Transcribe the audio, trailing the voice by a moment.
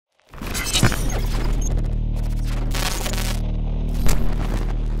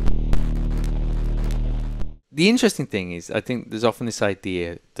the interesting thing is, I think there's often this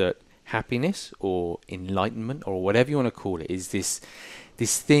idea that happiness or enlightenment or whatever you want to call it is this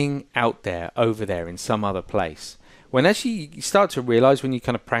thing out there, over there in some other place. When actually you start to realize, when you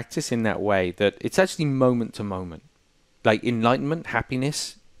kind of practice in that way, that it's actually moment to moment. Like enlightenment,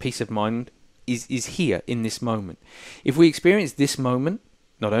 happiness, peace of mind is here in this moment. If we experience this moment,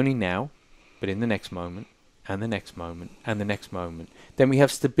 not only now, but in the next moment, and the next moment, and the next moment, then we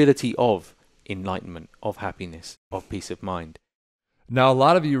have stability of enlightenment, of happiness, of peace of mind. Now, a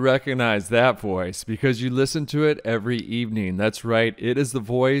lot of you recognize that voice because you listen to it every evening. That's right. It is the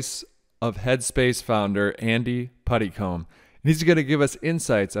voice of Headspace founder Andy Puddicombe. And he's going to give us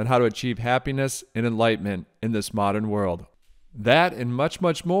insights on how to achieve happiness and enlightenment in this modern world. That and much,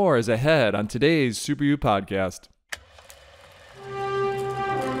 much more is ahead on today's Super You podcast.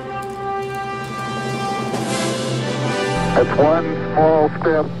 It's one small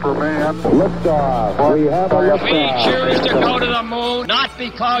step for man. Liftoff. We have a liftoff. We choose to go to the moon, not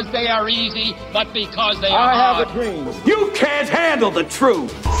because they are easy, but because they are hard. I have a dream. You can't handle the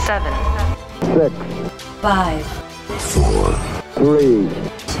truth. 7, 6, 5, 4, 3,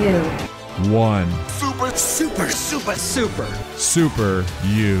 2, 1. Super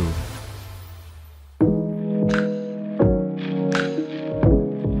You.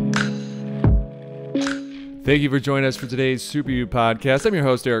 Thank you for joining us for today's Super You podcast. I'm your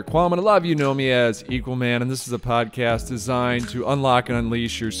host, Erik Qualman. A lot of you know me as Equalman, and this is a podcast designed to unlock and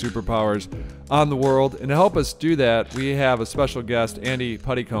unleash your superpowers on the world. And to help us do that, we have a special guest, Andy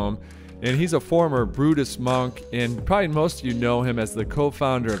Puddicombe, and he's a former Buddhist monk, and probably most of you know him as the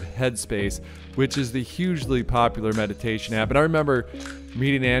co-founder of Headspace, which is the hugely popular meditation app. And I remember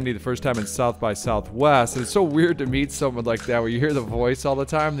meeting Andy the first time in South by Southwest, and it's so weird to meet someone like that where you hear the voice all the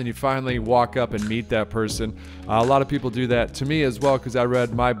time, then you finally walk up and meet that person. A lot of people do that to me as well, because I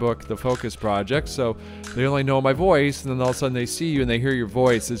read my book, The Focus Project, so they only know my voice, and then all of a sudden they see you and they hear your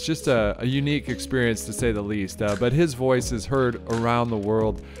voice. It's just a unique experience, to say the least, but his voice is heard around the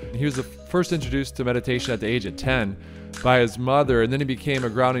world. He was first introduced to meditation at the age of 10 by his mother, and then it became a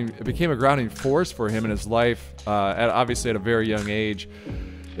grounding force for him in his life, obviously at a very young age.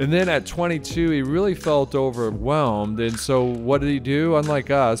 And then at 22, he really felt overwhelmed. And so what did he do?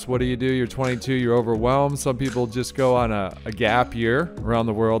 Unlike us, what do? You're 22, you're overwhelmed. Some people just go on a gap year around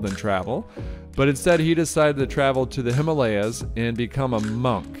the world and travel. But instead, he decided to travel to the Himalayas and become a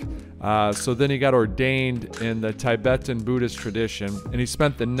monk. So then he got ordained in the Tibetan Buddhist tradition, and he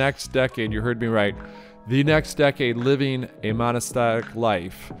spent the next decade, you heard me right, the next decade living a monastic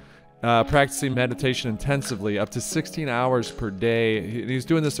life, practicing meditation intensively, up to 16 hours per day. He's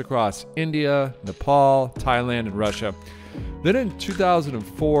doing this across India, Nepal, Thailand, and Russia. Then in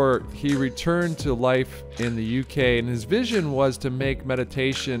 2004, he returned to life in the UK, and his vision was to make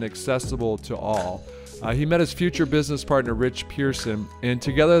meditation accessible to all. He met his future business partner, Rich Pearson, and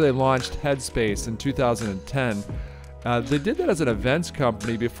together they launched Headspace in 2010. They did that as an events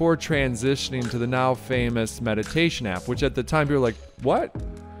company before transitioning to the now famous meditation app, which at the time people were like, what?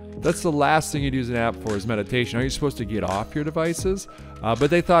 That's the last thing you'd use an app for, is meditation. Aren't you supposed to get off your devices? But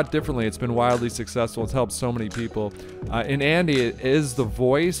they thought differently. It's been wildly successful. It's helped so many people. And Andy is the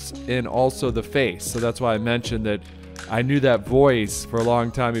voice and also the face. So that's why I mentioned that I knew that voice for a long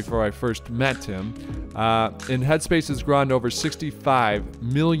time before I first met him. And Headspace has grown to over 65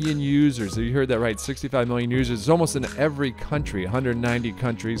 million users. You heard that right, 65 million users. It's almost in every country, 190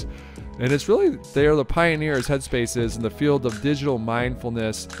 countries. And it's really, they are the pioneers, Headspace is, in the field of digital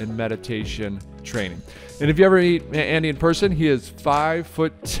mindfulness and meditation training. And if you ever meet Andy in person, he is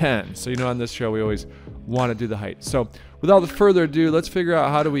 5'10". So you know on this show we always want to do the height. So without further ado, let's figure out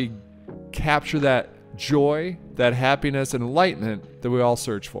how do we capture that joy, that happiness, and enlightenment that we all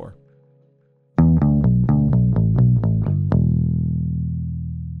search for.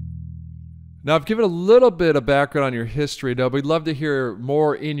 Now, I've given a little bit of background on your history, but we'd love to hear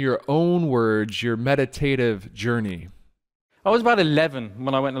more in your own words, your meditative journey. I was about 11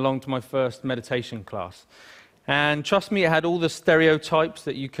 when I went along to my first meditation class. And trust me, it had all the stereotypes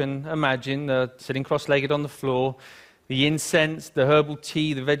that you can imagine, the sitting cross-legged on the floor, the incense, the herbal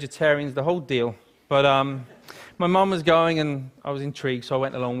tea, the vegetarians, the whole deal. But my mum was going and I was intrigued, so I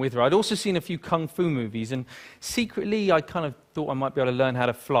went along with her. I'd also seen a few kung fu movies, and secretly I kind of thought I might be able to learn how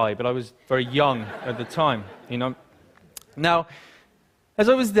to fly, but I was very young at the time, you know. Now, as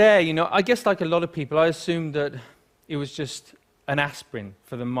I was there, you know, I guess like a lot of people, I assumed that it was just an aspirin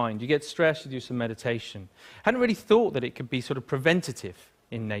for the mind. You get stressed, you do some meditation. I hadn't really thought that it could be sort of preventative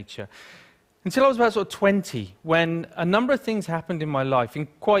in nature. Until I was about sort of 20, when a number of things happened in my life in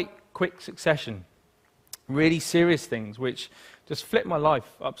quite quick succession. really serious things, which just flipped my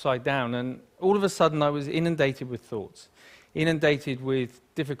life upside down. And all of a sudden, I was inundated with thoughts, inundated with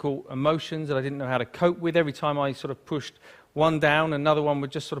difficult emotions that I didn't know how to cope with. Every time I sort of pushed one down, another one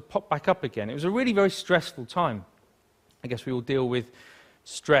would just sort of pop back up again. It was a really very stressful time. I guess we all deal with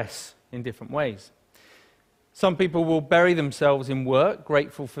stress in different ways. Some people will bury themselves in work,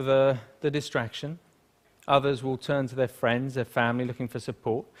 grateful for the distraction. Others will turn to their friends, their family, looking for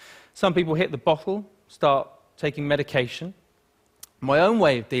support. Some people hit the bottle, start taking medication. My own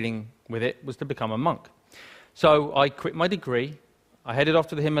way of dealing with it was to become a monk. So I quit my degree, I headed off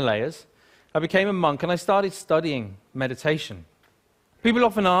to the Himalayas, I became a monk, and I started studying meditation. People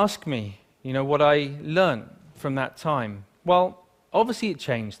often ask me, what I learned from that time. Well, obviously it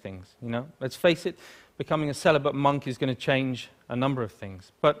changed things, Let's face it, becoming a celibate monk is going to change a number of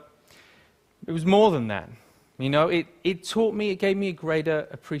things. But it was more than that. It taught me, it gave me a greater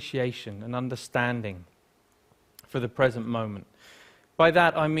appreciation and understanding for the present moment. By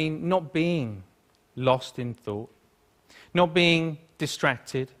that I mean not being lost in thought, not being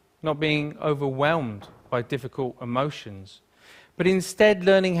distracted, not being overwhelmed by difficult emotions, but instead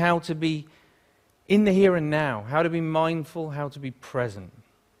learning how to be in the here and now, how to be mindful, how to be present.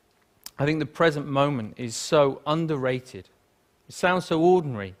 I think the present moment is so underrated. It sounds so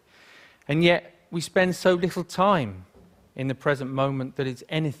ordinary, and yet we spend so little time in the present moment that it's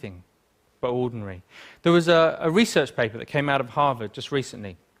anything but ordinary. There was a research paper that came out of Harvard just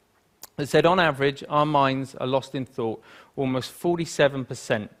recently that said on average our minds are lost in thought almost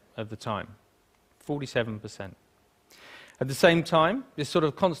 47% of the time. 47%. At the same time, this sort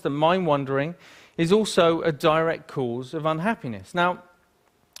of constant mind wandering is also a direct cause of unhappiness. Now,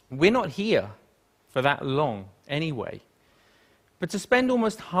 we're not here for that long anyway, but to spend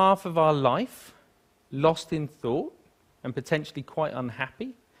almost half of our life lost in thought and potentially quite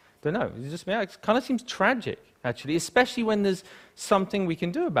unhappy, don't know, it kind of seems tragic, actually, especially when there's something we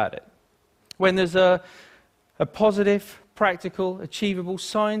can do about it. When there's a positive, practical, achievable,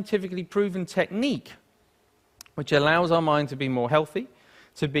 scientifically proven technique which allows our mind to be more healthy,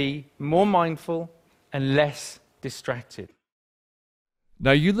 to be more mindful, and less distracted.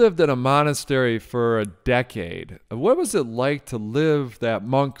 Now, you lived in a monastery for a decade. What was it like to live that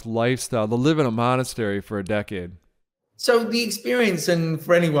monk lifestyle, to live in a monastery for a decade? So the experience, and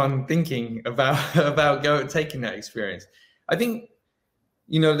for anyone thinking about taking that experience, I think,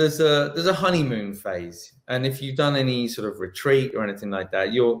 there's a honeymoon phase, and if you've done any sort of retreat or anything like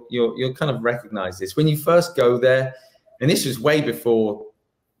that, you'll kind of recognize this when you first go there. And this was way before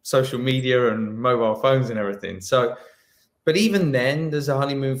social media and mobile phones and everything. But even then, there's a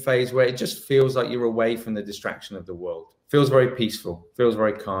honeymoon phase where it just feels like you're away from the distraction of the world. Feels very peaceful, feels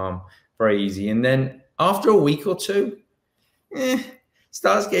very calm, very easy. And then after a week or two,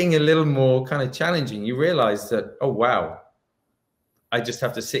 starts getting a little more kind of challenging. You realize that, oh, wow, I just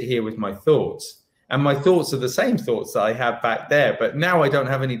have to sit here with my thoughts. And my thoughts are the same thoughts that I had back there, but now I don't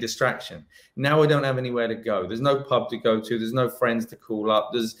have any distraction. Now I don't have anywhere to go. There's no pub to go to. There's no friends to call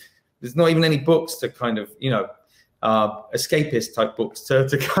up. There's not even any books to kind of, escapist type books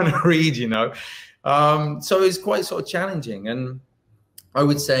to kind of read, So it's quite sort of challenging. And I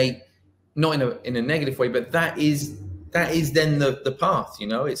would say, not in a negative way, but that is then the path,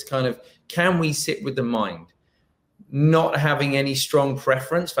 It's kind of, can we sit with the mind, not having any strong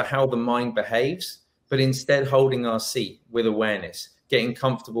preference for how the mind behaves, but instead holding our seat with awareness, getting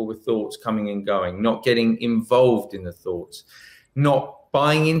comfortable with thoughts coming and going, not getting involved in the thoughts, not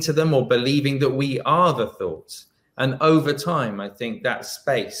buying into them or believing that we are the thoughts. And over time, I think that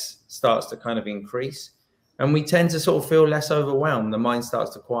space starts to kind of increase, and we tend to sort of feel less overwhelmed. The mind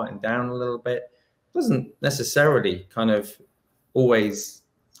starts to quieten down a little bit. It doesn't necessarily kind of always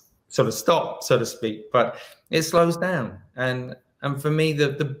sort of stop, so to speak, but it slows down. And for me,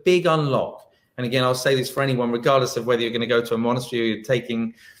 the big unlock, and again, I'll say this for anyone, regardless of whether you're going to go to a monastery or you're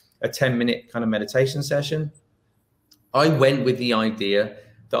taking a 10-minute kind of meditation session, I went with the idea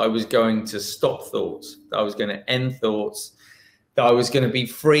that I was going to stop thoughts, that I was going to end thoughts, that I was going to be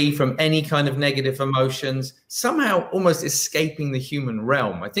free from any kind of negative emotions, somehow almost escaping the human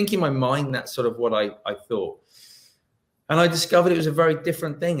realm. I think in my mind, that's sort of what I thought. And I discovered it was a very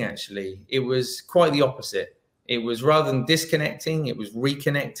different thing, actually. It was quite the opposite. It was, rather than disconnecting, it was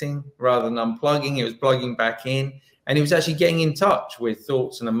reconnecting. Rather than unplugging, it was plugging back in. And it was actually getting in touch with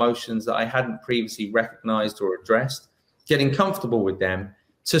thoughts and emotions that I hadn't previously recognized or addressed, getting comfortable with them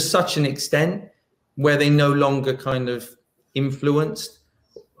to such an extent where they no longer kind of influenced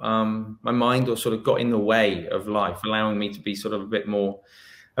my mind or sort of got in the way of life, allowing me to be sort of a bit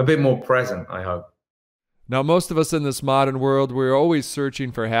more present, I hope. Now, most of us in this modern world, we're always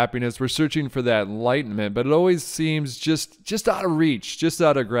searching for happiness. We're searching for that enlightenment, but it always seems just out of reach, just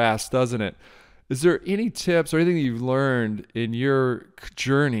out of grasp, doesn't it? Is there any tips or anything that you've learned in your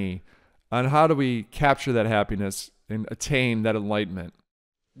journey on how do we capture that happiness and attain that enlightenment?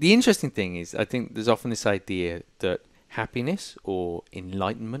 The interesting thing is, I think there's often this idea that happiness or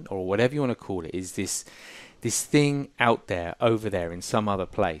enlightenment or whatever you want to call it is this thing out there, over there in some other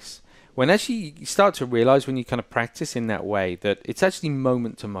place. When actually you start to realize when you kind of practice in that way that it's actually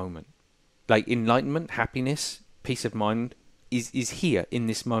moment to moment. Like enlightenment, happiness, peace of mind is here in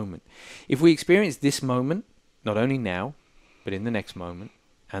this moment. If we experience this moment, not only now, but in the next moment,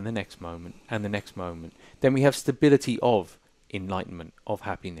 and the next moment, and the next moment, then we have stability of enlightenment, of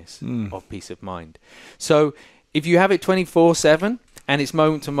happiness, of peace of mind. So if you have it 24/7 and it's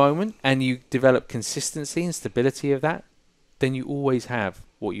moment to moment and you develop consistency and stability of that, then you always have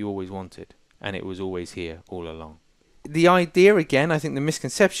what you always wanted, and it was always here all along. The idea, again, I think the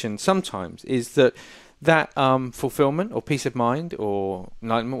misconception sometimes is that fulfillment or peace of mind or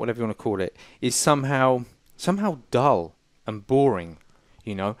enlightenment, whatever you want to call it, is somehow dull and boring,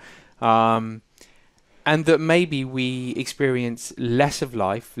 you know, and that maybe we experience less of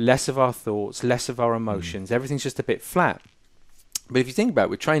life, less of our thoughts, less of our emotions. Everything's just a bit flat. But if you think about it,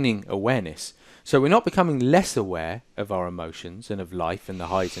 we're training awareness. So we're not becoming less aware of our emotions and of life and the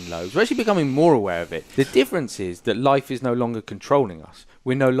highs and lows. We're actually becoming more aware of it. The difference is that life is no longer controlling us.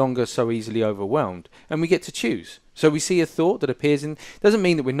 We're no longer so easily overwhelmed, and we get to choose. So we see a thought that appears in, doesn't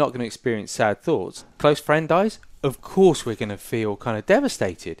mean that we're not going to experience sad thoughts. Close friend dies, of course we're going to feel kind of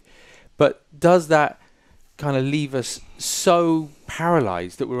devastated. But does that kind of leave us so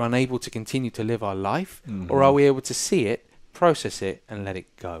paralyzed that we're unable to continue to live our life? Or are we able to see it, process it, and let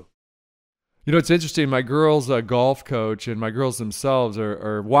it go? You know, it's interesting. My girls' golf coach and my girls themselves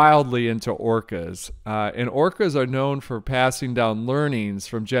are wildly into orcas. And orcas are known for passing down learnings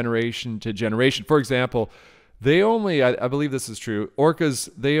from generation to generation. For example, they only, I believe this is true, orcas,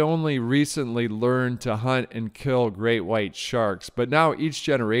 they only recently learned to hunt and kill great white sharks. But now each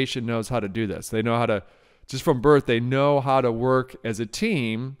generation knows how to do this. They know how to, just from birth, they know how to work as a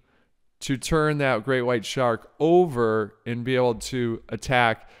team to turn that great white shark over and be able to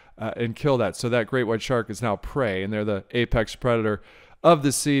attack and kill that. So that great white shark is now prey, and they're the apex predator of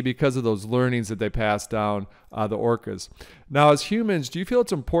the sea because of those learnings that they pass down, the orcas. Now, as humans, do you feel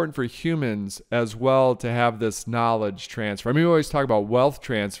it's important for humans as well to have this knowledge transfer? I mean, we always talk about wealth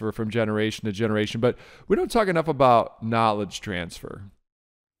transfer from generation to generation, but we don't talk enough about knowledge transfer.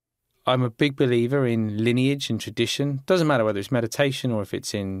 I'm a big believer in lineage and tradition. Doesn't matter whether it's meditation or if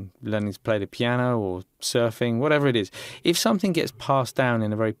it's in learning to play the piano or surfing, whatever it is. If something gets passed down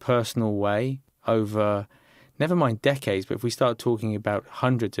in a very personal way over, never mind decades, but if we start talking about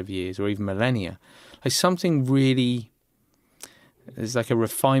hundreds of years or even millennia, like something really, there's like a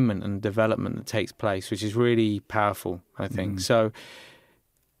refinement and development that takes place, which is really powerful, I think. So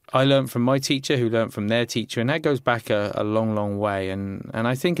I learned from my teacher who learned from their teacher, and that goes back a long, long way. And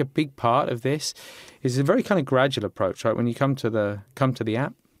I think a big part of this is a very kind of gradual approach, right? When you come to the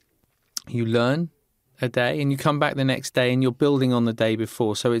app, you learn a day and you come back the next day and you're building on the day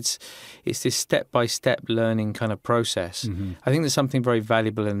before. So it's this step-by-step learning kind of process. I think there's something very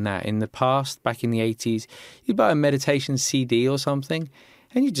valuable in that. In the past, back in the 80s, you'd buy a meditation CD or something,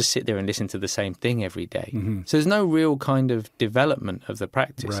 and you just sit there and listen to the same thing every day. So there's no real kind of development of the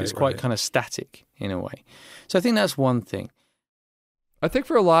practice. It's quite kind of static in a way. So I think that's one thing. I think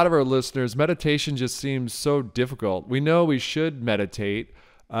for a lot of our listeners, meditation just seems so difficult. We know we should meditate,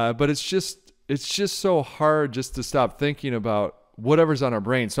 but it's just so hard just to stop thinking about whatever's on our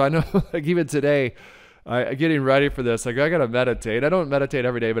brain. So I know, like even today, getting ready for this, like I got to meditate. I don't meditate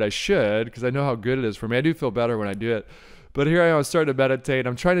every day, but I should because I know how good it is for me. I do feel better when I do it. But here I am starting to meditate.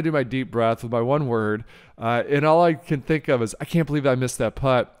 I'm trying to do my deep breath with my one word. And all I can think of is, I can't believe I missed that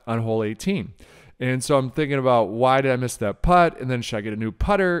putt on hole 18. And so I'm thinking about, why did I miss that putt? And then should I get a new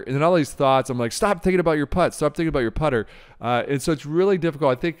putter? And then all these thoughts, I'm like, stop thinking about your putt. Stop thinking about your putter. And so it's really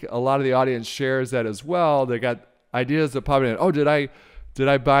difficult. I think a lot of the audience shares that as well. They got ideas that pop in. Oh, did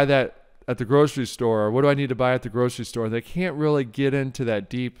I buy that at the grocery store? Or what do I need to buy at the grocery store? They can't really get into that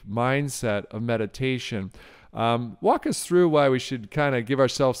deep mindset of meditation. Walk us through why we should kind of give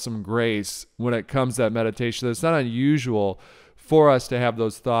ourselves some grace when it comes to that meditation. It's not unusual for us to have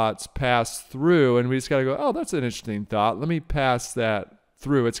those thoughts pass through, and we just got to go, oh, that's an interesting thought. Let me pass that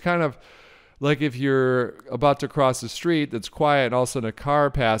through. It's kind of like if you're about to cross the street that's quiet and all of a sudden a car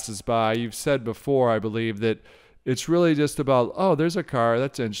passes by. You've said before, I believe, that it's really just about, oh, there's a car.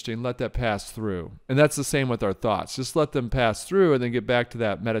 That's interesting. Let that pass through. And that's the same with our thoughts. Just let them pass through and then get back to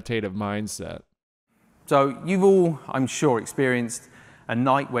that meditative mindset. So you've all, I'm sure, experienced a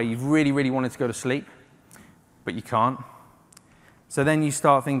night where you've really, really wanted to go to sleep, but you can't. So then you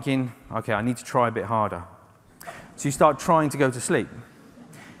start thinking, okay, I need to try a bit harder. So you start trying to go to sleep.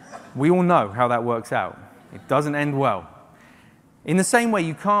 We all know how that works out. It doesn't end well. In the same way,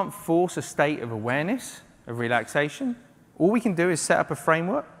 you can't force a state of awareness, of relaxation. All we can do is set up a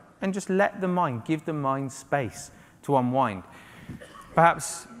framework and just let the mind, give the mind space to unwind.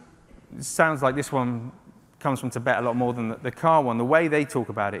 Perhaps it sounds like this one comes from Tibet a lot more than the car one. The way they talk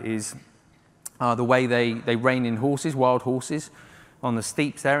about it is the way they rein in horses, wild horses, on the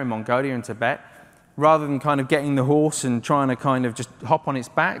steeps there in Mongolia and Tibet. Rather than kind of getting the horse and trying to kind of just hop on its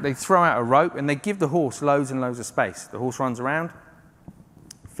back, they throw out a rope and they give the horse loads and loads of space. The horse runs around,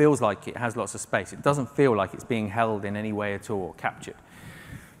 feels like it has lots of space. It doesn't feel like it's being held in any way at all or captured.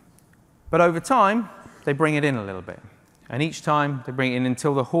 But over time, they bring it in a little bit. And each time they bring it in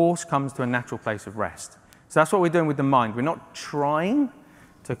until the horse comes to a natural place of rest. So that's what we're doing with the mind. We're not trying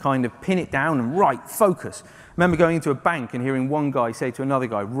to kind of pin it down and, right, focus. I remember going into a bank and hearing one guy say to another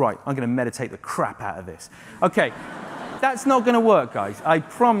guy, right, I'm going to meditate the crap out of this. Okay, that's not going to work, guys. I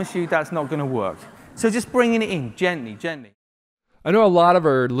promise you that's not going to work. So just bringing it in, gently, gently. I know a lot of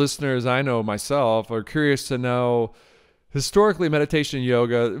our listeners, I know myself, are curious to know, historically, meditation and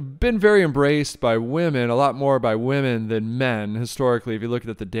yoga have been very embraced by women, a lot more by women than men, historically, if you look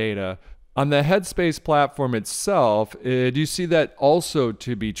at the data. On the Headspace platform itself, do you see that also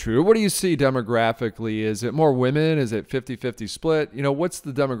to be true? What do you see demographically? Is it more women? Is it 50-50 split? You know, what's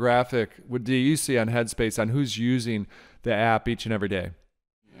the demographic? What do you see on Headspace on who's using the app each and every day?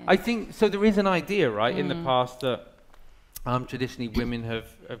 I think, so there is an idea, right, in the past that traditionally women have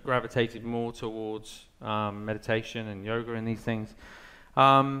gravitated more towards meditation and yoga and these things.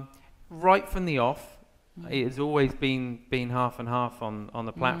 Right from the off, it has always been half and half on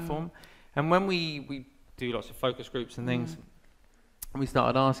the platform. And when we do lots of focus groups and things, we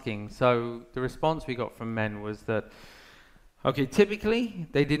started asking. So the response we got from men was that, okay, typically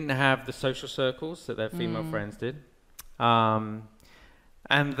they didn't have the social circles that their female friends did.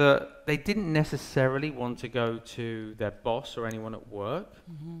 And that they didn't necessarily want to go to their boss or anyone at work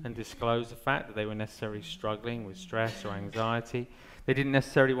and disclose the fact that they were necessarily struggling with stress or anxiety. They didn't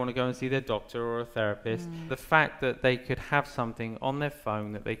necessarily want to go and see their doctor or a therapist. The fact that they could have something on their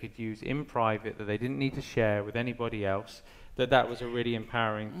phone that they could use in private, that they didn't need to share with anybody else, that was a really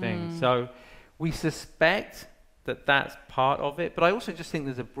empowering thing. So we suspect that that's part of it, but I also just think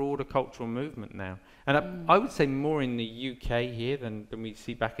there's a broader cultural movement now. And I would say more in the UK here than we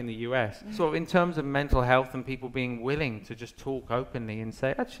see back in the US. Sort of in terms of mental health and people being willing to just talk openly and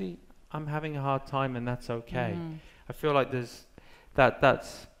say, actually, I'm having a hard time and that's okay. I feel like there's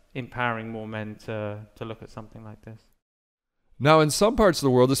that's empowering more men to look at something like this. Now, in some parts of the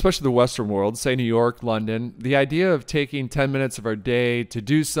world, especially the Western world, say New York, London, the idea of taking 10 minutes of our day to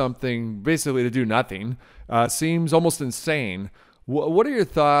do something, basically to do nothing, seems almost insane. What are your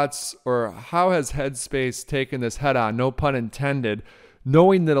thoughts, or how has Headspace taken this head on, no pun intended,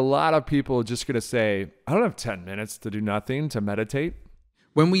 knowing that a lot of people are just going to say, I don't have 10 minutes to do nothing, to meditate?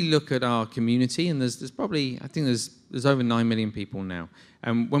 When we look at our community, and there's probably, I think there's over 9 million people now,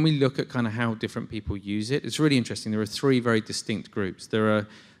 and when we look at kind of how different people use it, it's really interesting. There are 3 very distinct groups. There are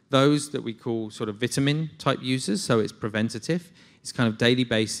those that we call sort of vitamin type users, so it's preventative, it's kind of daily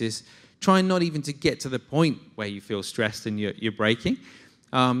basis, trying not even to get to the point where you feel stressed and you're breaking.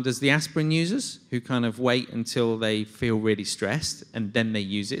 There's the aspirin users who kind of wait until they feel really stressed and then they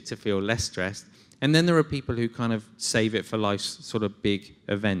use it to feel less stressed. And then there are people who kind of save it for life's sort of big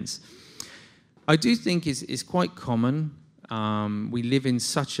events. I do think it's quite common. We live in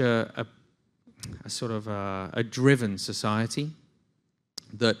such a sort of a driven society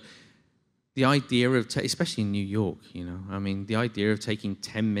that the idea of, especially in New York, you know, I mean, the idea of taking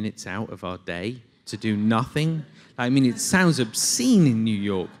 10 minutes out of our day to do nothing, I mean, it sounds obscene in New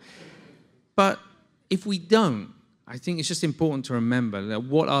York. But if we don't, I think it's just important to remember that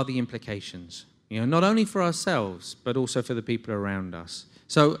what are the implications? You know, not only for ourselves, but also for the people around us.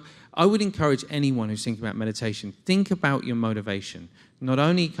 So I would encourage anyone who's thinking about meditation, think about your motivation, not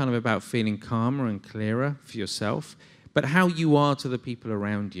only kind of about feeling calmer and clearer for yourself, but how you are to the people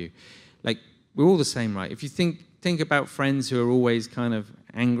around you. Like, we're all the same, right? If you think about friends who are always kind of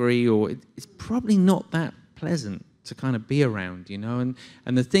angry, or it's probably not that pleasant to kind of be around, you know?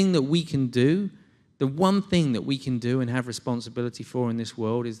 And the thing that we can do, the one thing that we can do and have responsibility for in this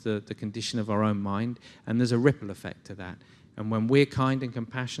world is the condition of our own mind, and there's a ripple effect to that. And when we're kind and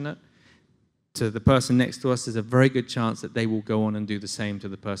compassionate to the person next to us, there's a very good chance that they will go on and do the same to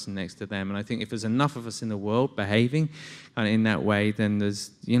the person next to them. And I think if there's enough of us in the world behaving in that way, then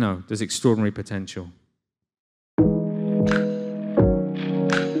there's extraordinary potential.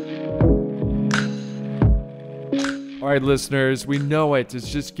 right, listeners, we know it.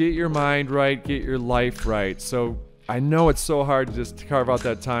 It's just get your mind right, get your life right. So I know it's so hard to just carve out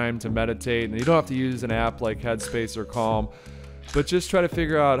that time to meditate, and you don't have to use an app like Headspace or Calm, but just try to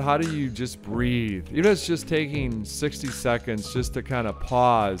figure out how do you just breathe. Even if it's just taking 60 seconds just to kind of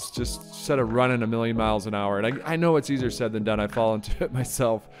pause, just instead of running a million miles an hour. And I know it's easier said than done. I fall into it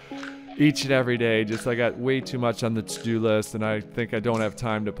myself each and every day. Just I got way too much on the to-do list, and I think I don't have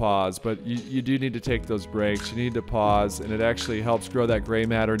time to pause. But you do need to take those breaks. You need to pause, and it actually helps grow that gray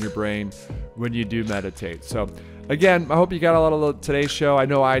matter in your brain when you do meditate. So again, I hope you got a lot of today's show. I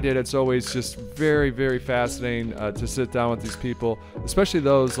know I did. It's always just very, very fascinating to sit down with these people, especially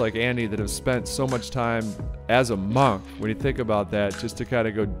those like Andy that have spent so much time as a monk. When you think about that, just to kind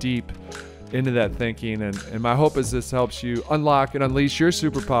of go deep into that thinking. And my hope is this helps you unlock and unleash your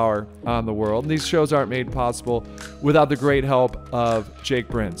superpower on the world. And these shows aren't made possible without the great help of Jake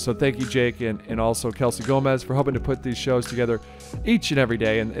Bryn. So thank you, Jake, and also Kelsey Gomez for helping to put these shows together each and every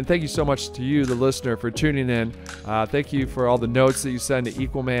day. And thank you so much to you, the listener, for tuning in. Thank you for all the notes that you send to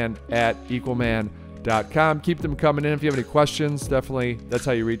Equalman@Equalman.com. Keep them coming in. If you have any questions, definitely that's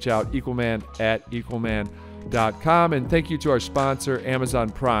how you reach out, Equalman@Equalman.com. And thank you to our sponsor, Amazon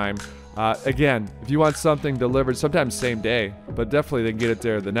Prime. Again, if you want something delivered, sometimes same day, but definitely they can get it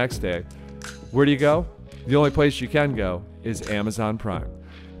there the next day. Where do you go? The only place you can go is Amazon Prime.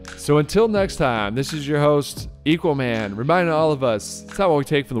 So until next time, this is your host, Equalman, reminding all of us, it's not what we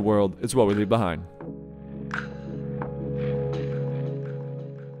take from the world, it's what we leave behind.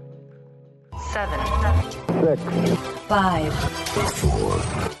 7, 6, 5, 4,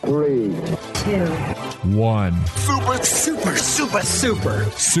 3, 2, 1. Super, super, super, super.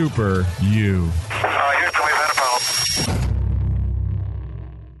 Super you. All